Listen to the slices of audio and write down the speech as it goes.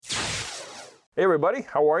Hey everybody,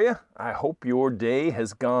 how are you? I hope your day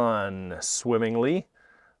has gone swimmingly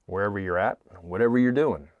wherever you're at, whatever you're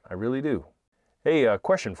doing. I really do. Hey, a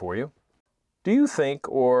question for you. Do you think,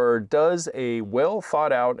 or does a well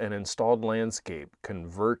thought out and installed landscape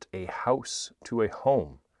convert a house to a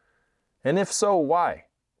home? And if so, why?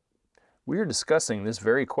 We are discussing this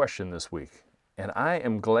very question this week, and I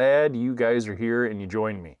am glad you guys are here and you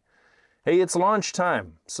joined me. Hey, it's launch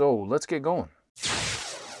time, so let's get going.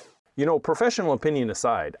 You know, professional opinion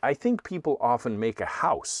aside, I think people often make a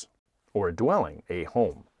house or a dwelling a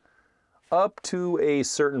home up to a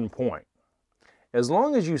certain point. As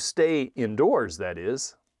long as you stay indoors, that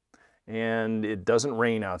is, and it doesn't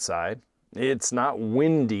rain outside, it's not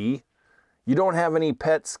windy, you don't have any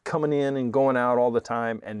pets coming in and going out all the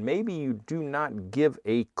time, and maybe you do not give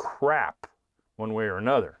a crap one way or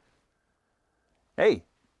another. Hey,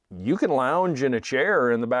 you can lounge in a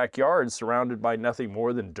chair in the backyard surrounded by nothing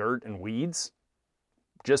more than dirt and weeds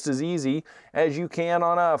just as easy as you can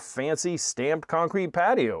on a fancy stamped concrete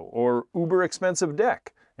patio or uber expensive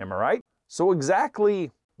deck. Am I right? So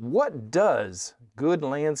exactly what does good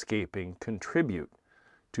landscaping contribute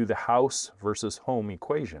to the house versus home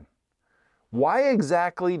equation? Why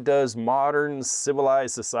exactly does modern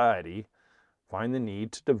civilized society find the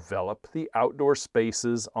need to develop the outdoor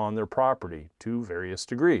spaces on their property to various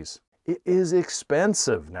degrees? It is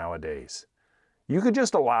expensive nowadays. You could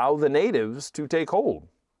just allow the natives to take hold.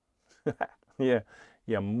 Yeah,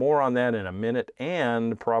 more on that in a minute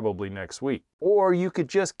and probably next week. Or you could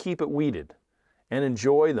just keep it weeded and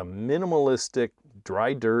enjoy the minimalistic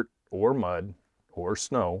dry dirt or mud or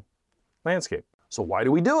snow landscape. So why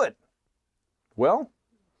do we do it? Well,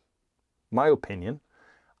 my opinion,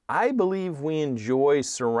 I believe we enjoy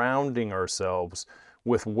surrounding ourselves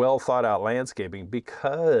with well thought out landscaping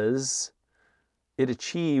because it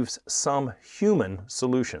achieves some human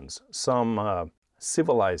solutions, some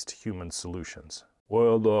civilized human solutions.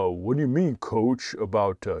 Well, what do you mean, coach,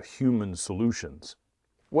 about human solutions?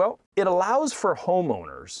 Well, it allows for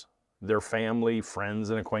homeowners, their family, friends,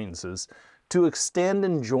 and acquaintances to extend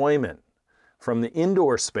enjoyment from the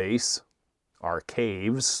indoor space, our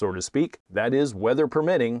caves, so to speak, that is, weather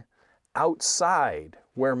permitting, outside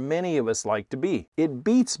where many of us like to be. It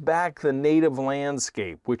beats back the native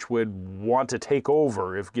landscape, which would want to take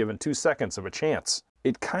over if given 2 seconds of a chance.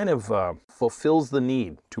 It kind of fulfills the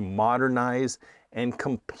need to modernize and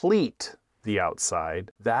complete the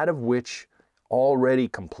outside, that of which already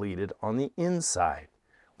completed on the inside.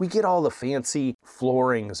 We get all the fancy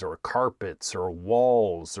floorings or carpets or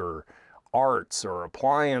walls or arts or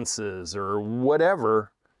appliances or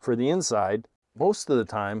whatever for the inside. Most of the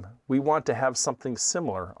time, we want to have something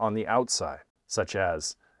similar on the outside, such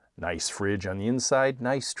as nice fridge on the inside,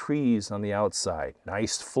 nice trees on the outside,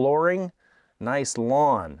 nice flooring, nice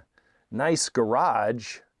lawn, nice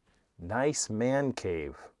garage, nice man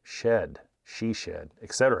cave, shed, she shed,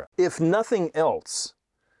 etc. If nothing else,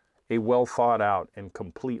 a well thought out and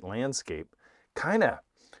complete landscape kind of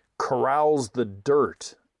corrals the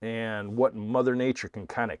dirt and what Mother Nature can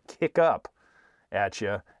kind of kick up at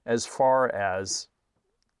you as far as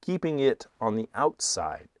keeping it on the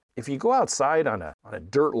outside. If you go outside on a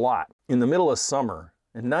dirt lot in the middle of summer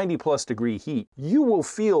and 90 plus degree heat, you will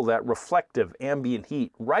feel that reflective ambient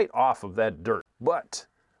heat right off of that dirt. But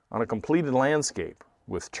on a completed landscape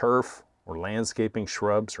with turf or landscaping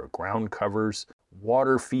shrubs or ground covers,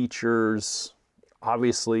 water features,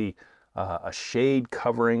 obviously a shade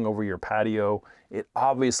covering over your patio, it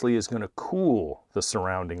obviously is going to cool the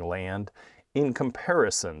surrounding land in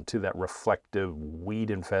comparison to that reflective,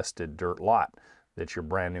 weed-infested dirt lot that your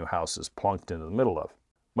brand new house is plunked into the middle of.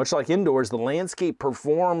 Much like indoors, the landscape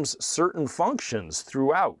performs certain functions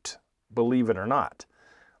throughout, believe it or not.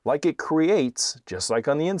 Like it creates, just like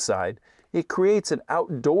on the inside, it creates an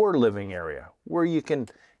outdoor living area where you can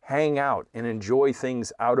hang out and enjoy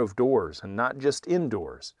things out of doors and not just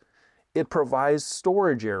indoors. It provides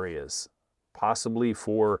storage areas, possibly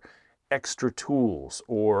for extra tools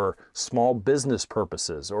or small business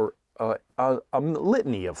purposes or a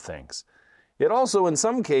litany of things. It also, in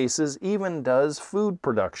some cases, even does food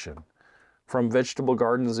production from vegetable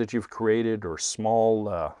gardens that you've created or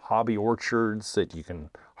small hobby orchards that you can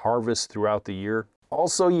harvest throughout the year.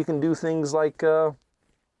 Also, you can do things like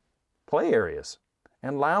play areas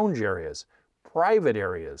and lounge areas, private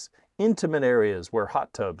areas, intimate areas where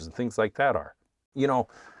hot tubs and things like that are. You know,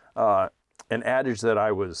 an adage that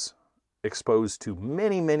I was exposed to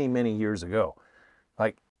many years ago,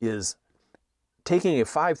 is taking a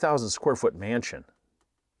 5,000 square foot mansion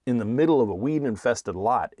in the middle of a weed infested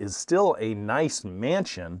lot is still a nice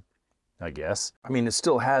mansion I guess. I mean, it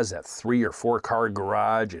still has that 3 or 4 car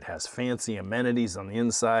garage. It has fancy amenities on the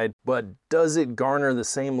inside, but does it garner the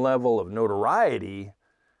same level of notoriety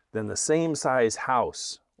than the same size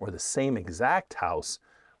house or the same exact house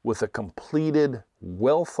with a completed,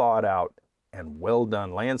 well thought out, and well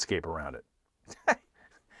done landscape around it?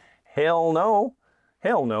 Hell no.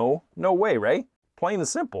 Hell no. No way, right? Plain and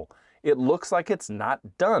simple. It looks like it's not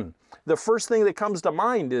done. The first thing that comes to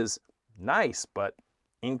mind is nice, but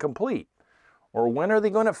incomplete. Or when are they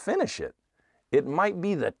going to finish it? It might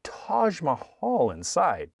be the Taj Mahal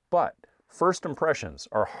inside, but first impressions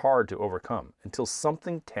are hard to overcome until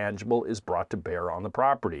something tangible is brought to bear on the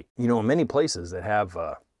property. You know, in many places that have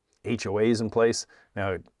HOAs in place.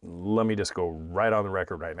 Now, let me just go right on the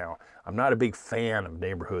record right now. I'm not a big fan of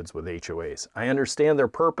neighborhoods with HOAs. I understand their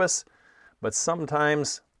purpose, but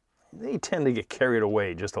sometimes they tend to get carried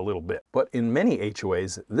away just a little bit. But in many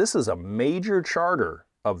HOAs, this is a major charter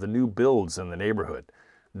of the new builds in the neighborhood.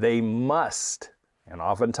 They must, and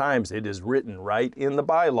oftentimes it is written right in the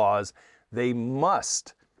bylaws, they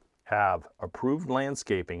must have approved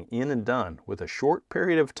landscaping in and done with a short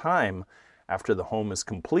period of time after the home is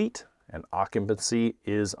complete and occupancy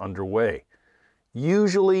is underway.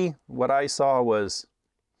 Usually what I saw was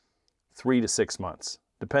 3 to 6 months,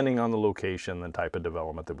 depending on the location and type of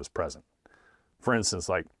development that was present. For instance,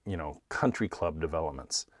 like, country club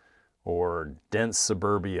developments or dense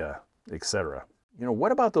suburbia, etc.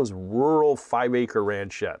 What about those rural 5-acre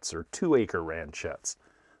ranchettes or 2-acre ranchettes?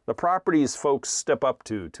 The properties folks step up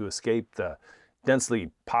to escape the densely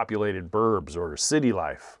populated burbs or city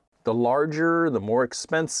life. The larger, the more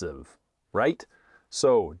expensive, right?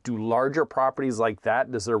 So do larger properties like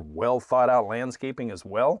that deserve well thought out landscaping as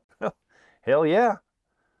well? Hell yeah.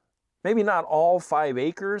 Maybe not all 5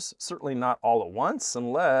 acres, certainly not all at once,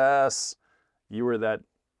 unless you were that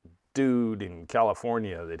dude in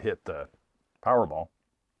California that hit the Powerball.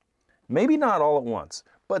 Maybe not all at once,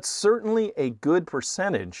 but certainly a good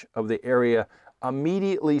percentage of the area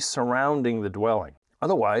immediately surrounding the dwelling.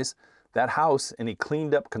 Otherwise, that house in a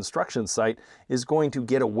cleaned up construction site is going to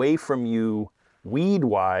get away from you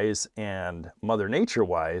weed-wise and Mother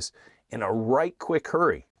Nature-wise in a right quick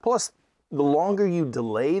hurry. Plus, the longer you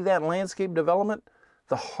delay that landscape development,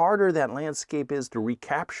 the harder that landscape is to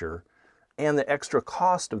recapture, and the extra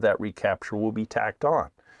cost of that recapture will be tacked on,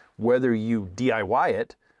 whether you DIY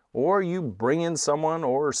it or you bring in someone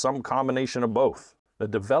or some combination of both. The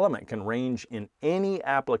development can range in any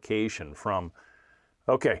application from,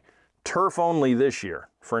 turf only this year,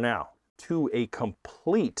 for now, to a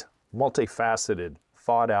complete, multifaceted,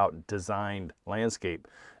 thought-out, designed landscape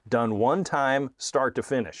done one time, start to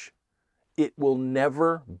finish. It will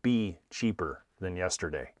never be cheaper than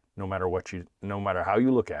yesterday, no matter how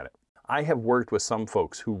you look at it. I have worked with some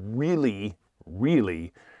folks who really,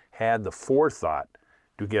 really had the forethought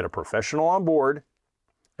to get a professional on board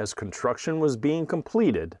as construction was being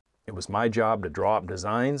completed. It was my job to draw up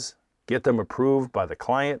designs, get them approved by the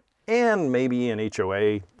client, and maybe an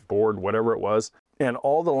HOA board, whatever it was. And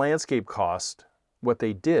all the landscape cost, what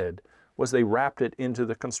they did was they wrapped it into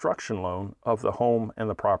the construction loan of the home and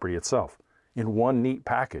the property itself in one neat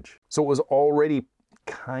package. So it was already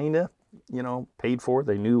kind of, paid for.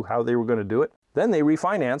 They knew how they were going to do it. Then they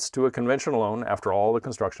refinanced to a conventional loan after all the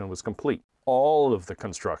construction was complete. All of the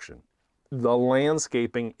construction. The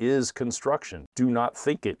landscaping is construction. Do not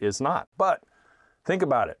think it is not. But think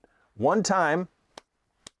about it. One time,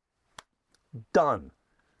 done.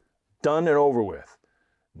 Done and over with.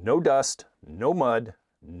 No dust, no mud,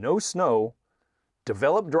 no snow.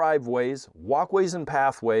 Develop driveways, walkways and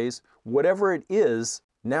pathways, whatever it is,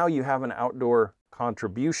 now you have an outdoor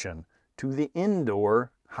contribution to the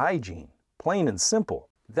indoor hygiene. Plain and simple.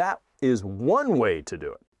 That is one way to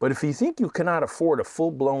do it. But if you think you cannot afford a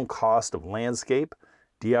full-blown cost of landscape,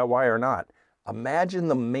 DIY or not, imagine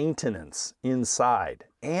the maintenance inside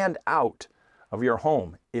and out of your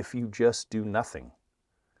home if you just do nothing.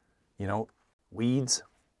 Weeds,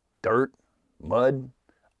 dirt, mud,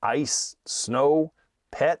 ice, snow,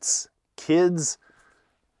 pets, kids,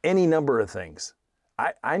 any number of things.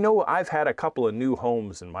 I know I've had a couple of new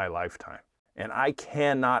homes in my lifetime, and I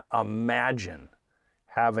cannot imagine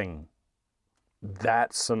having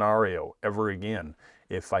that scenario ever again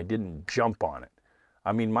if I didn't jump on it.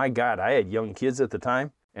 I mean, my God, I had young kids at the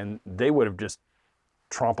time, and they would have just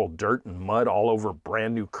trampled dirt and mud all over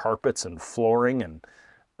brand new carpets and flooring, and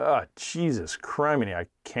Jesus criminy, I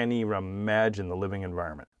can't even imagine the living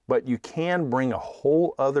environment. But you can bring a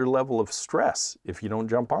whole other level of stress if you don't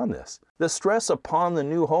jump on this. The stress upon the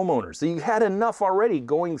new homeowners. You had enough already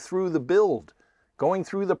going through the build, going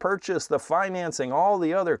through the purchase, the financing, all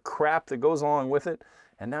the other crap that goes along with it.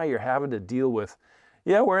 And now you're having to deal with,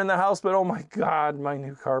 yeah, we're in the house, but oh my God, my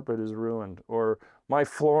new carpet is ruined. Or my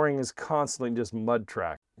flooring is constantly just mud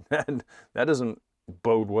track. And that doesn't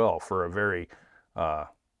bode well for a very,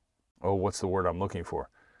 what's the word I'm looking for?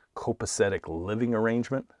 Copacetic living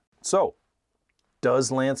arrangement. So,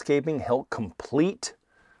 does landscaping help complete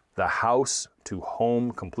the house to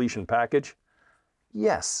home completion package?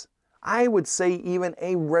 Yes. I would say even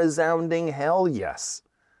a resounding hell yes.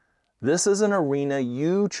 This is an arena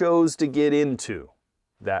you chose to get into.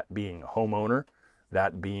 That being a homeowner,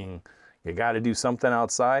 that being you got to do something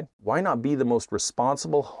outside. Why not be the most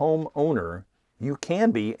responsible homeowner you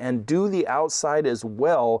can be and do the outside as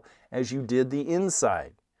well as you did the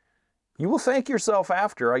inside? You will thank yourself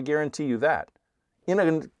after, I guarantee you that, in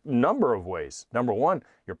a number of ways. Number one,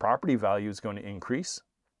 your property value is going to increase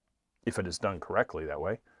if it is done correctly that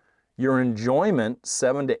way. Your enjoyment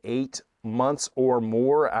 7 to 8 months or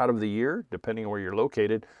more out of the year, depending on where you're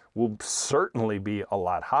located, will certainly be a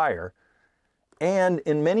lot higher. And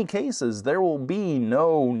in many cases, there will be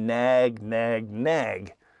no nag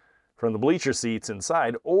from the bleacher seats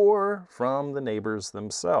inside or from the neighbors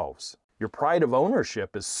themselves. Your pride of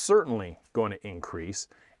ownership is certainly going to increase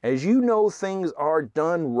as you know things are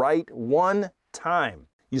done right one time.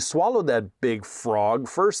 You swallowed that big frog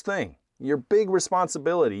first thing. Your big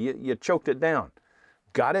responsibility, you choked it down.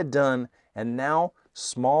 Got it done, and now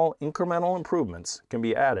small incremental improvements can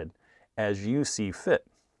be added as you see fit.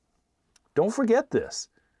 Don't forget this.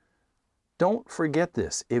 Don't forget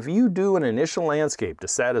this. If you do an initial landscape to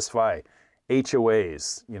satisfy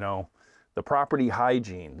HOAs, the property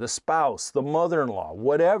hygiene, the spouse, the mother-in-law,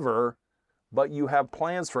 whatever, but you have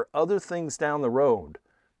plans for other things down the road,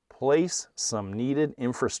 place some needed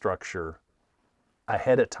infrastructure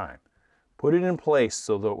ahead of time. Put it in place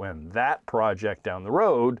so that when that project down the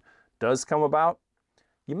road does come about,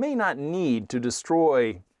 you may not need to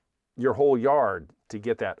destroy your whole yard to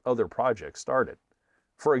get that other project started.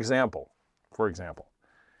 For example,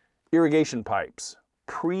 irrigation pipes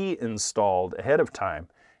pre-installed ahead of time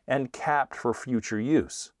and capped for future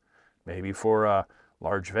use. Maybe for a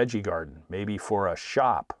large veggie garden, maybe for a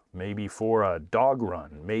shop, maybe for a dog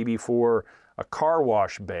run, maybe for a car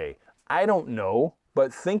wash bay. I don't know,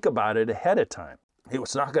 but think about it ahead of time.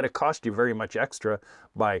 It's not going to cost you very much extra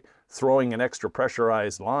by throwing an extra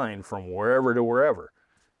pressurized line from wherever to wherever.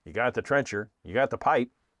 You got the trencher, you got the pipe,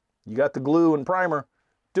 you got the glue and primer,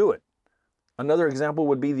 do it. Another example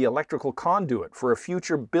would be the electrical conduit for a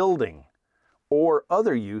future building or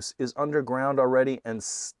other use is underground already and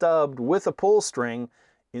stubbed with a pull string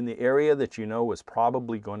in the area that you know is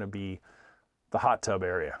probably going to be the hot tub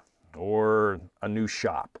area or a new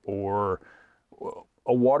shop or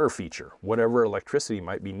a water feature, whatever electricity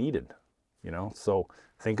might be needed, So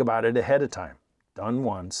think about it ahead of time. Done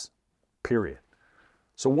once, period.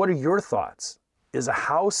 So what are your thoughts? Is a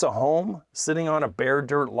house a home sitting on a bare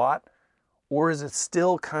dirt lot, or is it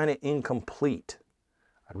still kind of incomplete?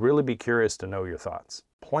 I'd really be curious to know your thoughts.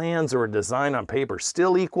 Plans or a design on paper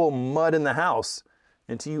still equal mud in the house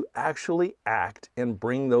until you actually act and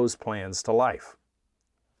bring those plans to life.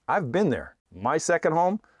 I've been there. My second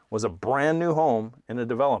home was a brand new home in a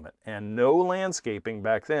development, and no landscaping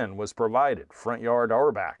back then was provided, front yard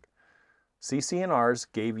or back. CC&Rs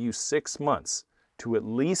gave you 6 months to at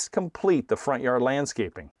least complete the front yard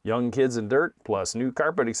landscaping. Young kids and dirt, plus new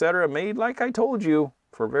carpet, etc., made, like I told you,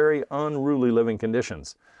 for very unruly living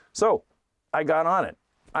conditions. So I got on it.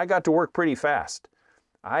 I got to work pretty fast.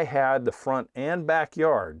 I had the front and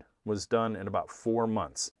backyard was done in about 4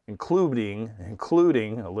 months, including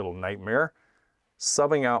a little nightmare,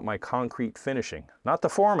 subbing out my concrete finishing, not the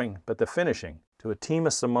forming, but the finishing, to a team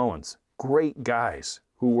of Samoans, great guys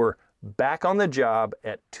who were back on the job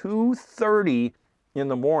at 2:30 in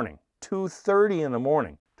the morning, 2:30 in the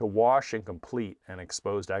morning to wash and complete an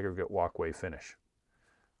exposed aggregate walkway finish.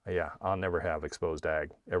 Yeah, I'll never have exposed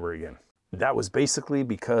ag ever again. That was basically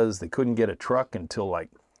because they couldn't get a truck until like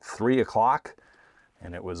 3 o'clock,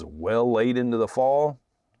 and it was well late into the fall,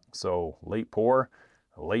 so late pour,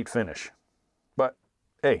 late finish. But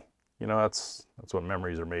hey, that's what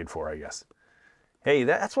memories are made for, I guess. Hey,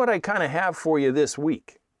 that's what I kind of have for you this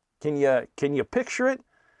week. Can you picture it?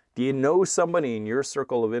 Do you know somebody in your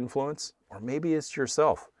circle of influence? Or maybe it's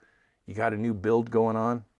yourself. You got a new build going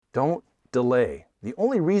on? Don't delay. The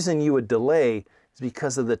only reason you would delay is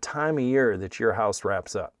because of the time of year that your house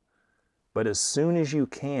wraps up. But as soon as you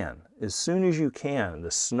can,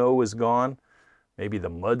 the snow is gone, maybe the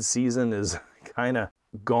mud season is kind of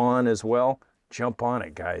gone as well, jump on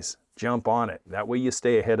it, guys. Jump on it. That way you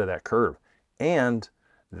stay ahead of that curve. And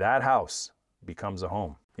that house becomes a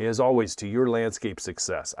home. as always, to your landscape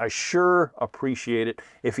success. I sure appreciate it.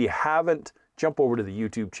 If you haven't, jump over to the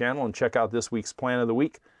YouTube channel and check out this week's Plant of the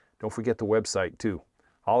Week. Don't forget the website too.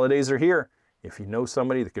 Holidays are here. If you know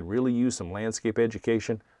somebody that could really use some landscape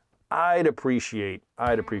education, I'd appreciate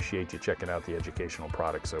you checking out the educational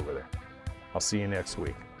products over there. I'll see you next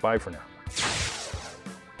week. Bye for now.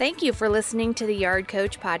 Thank you for listening to the Yard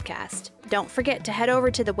Coach podcast. Don't forget to head over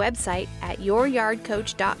to the website at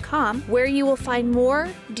youryardcoach.com, where you will find more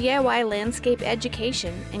DIY landscape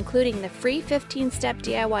education, including the free 15-step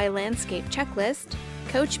DIY landscape checklist,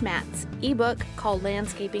 Coach Matt's ebook called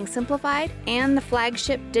Landscaping Simplified, and the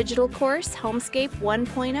flagship digital course, Homescape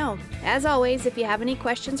 1.0. As always, if you have any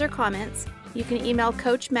questions or comments, you can email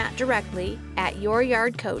Coach Matt directly at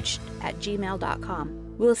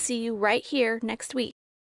youryardcoach@gmail.com. We'll see you right here next week.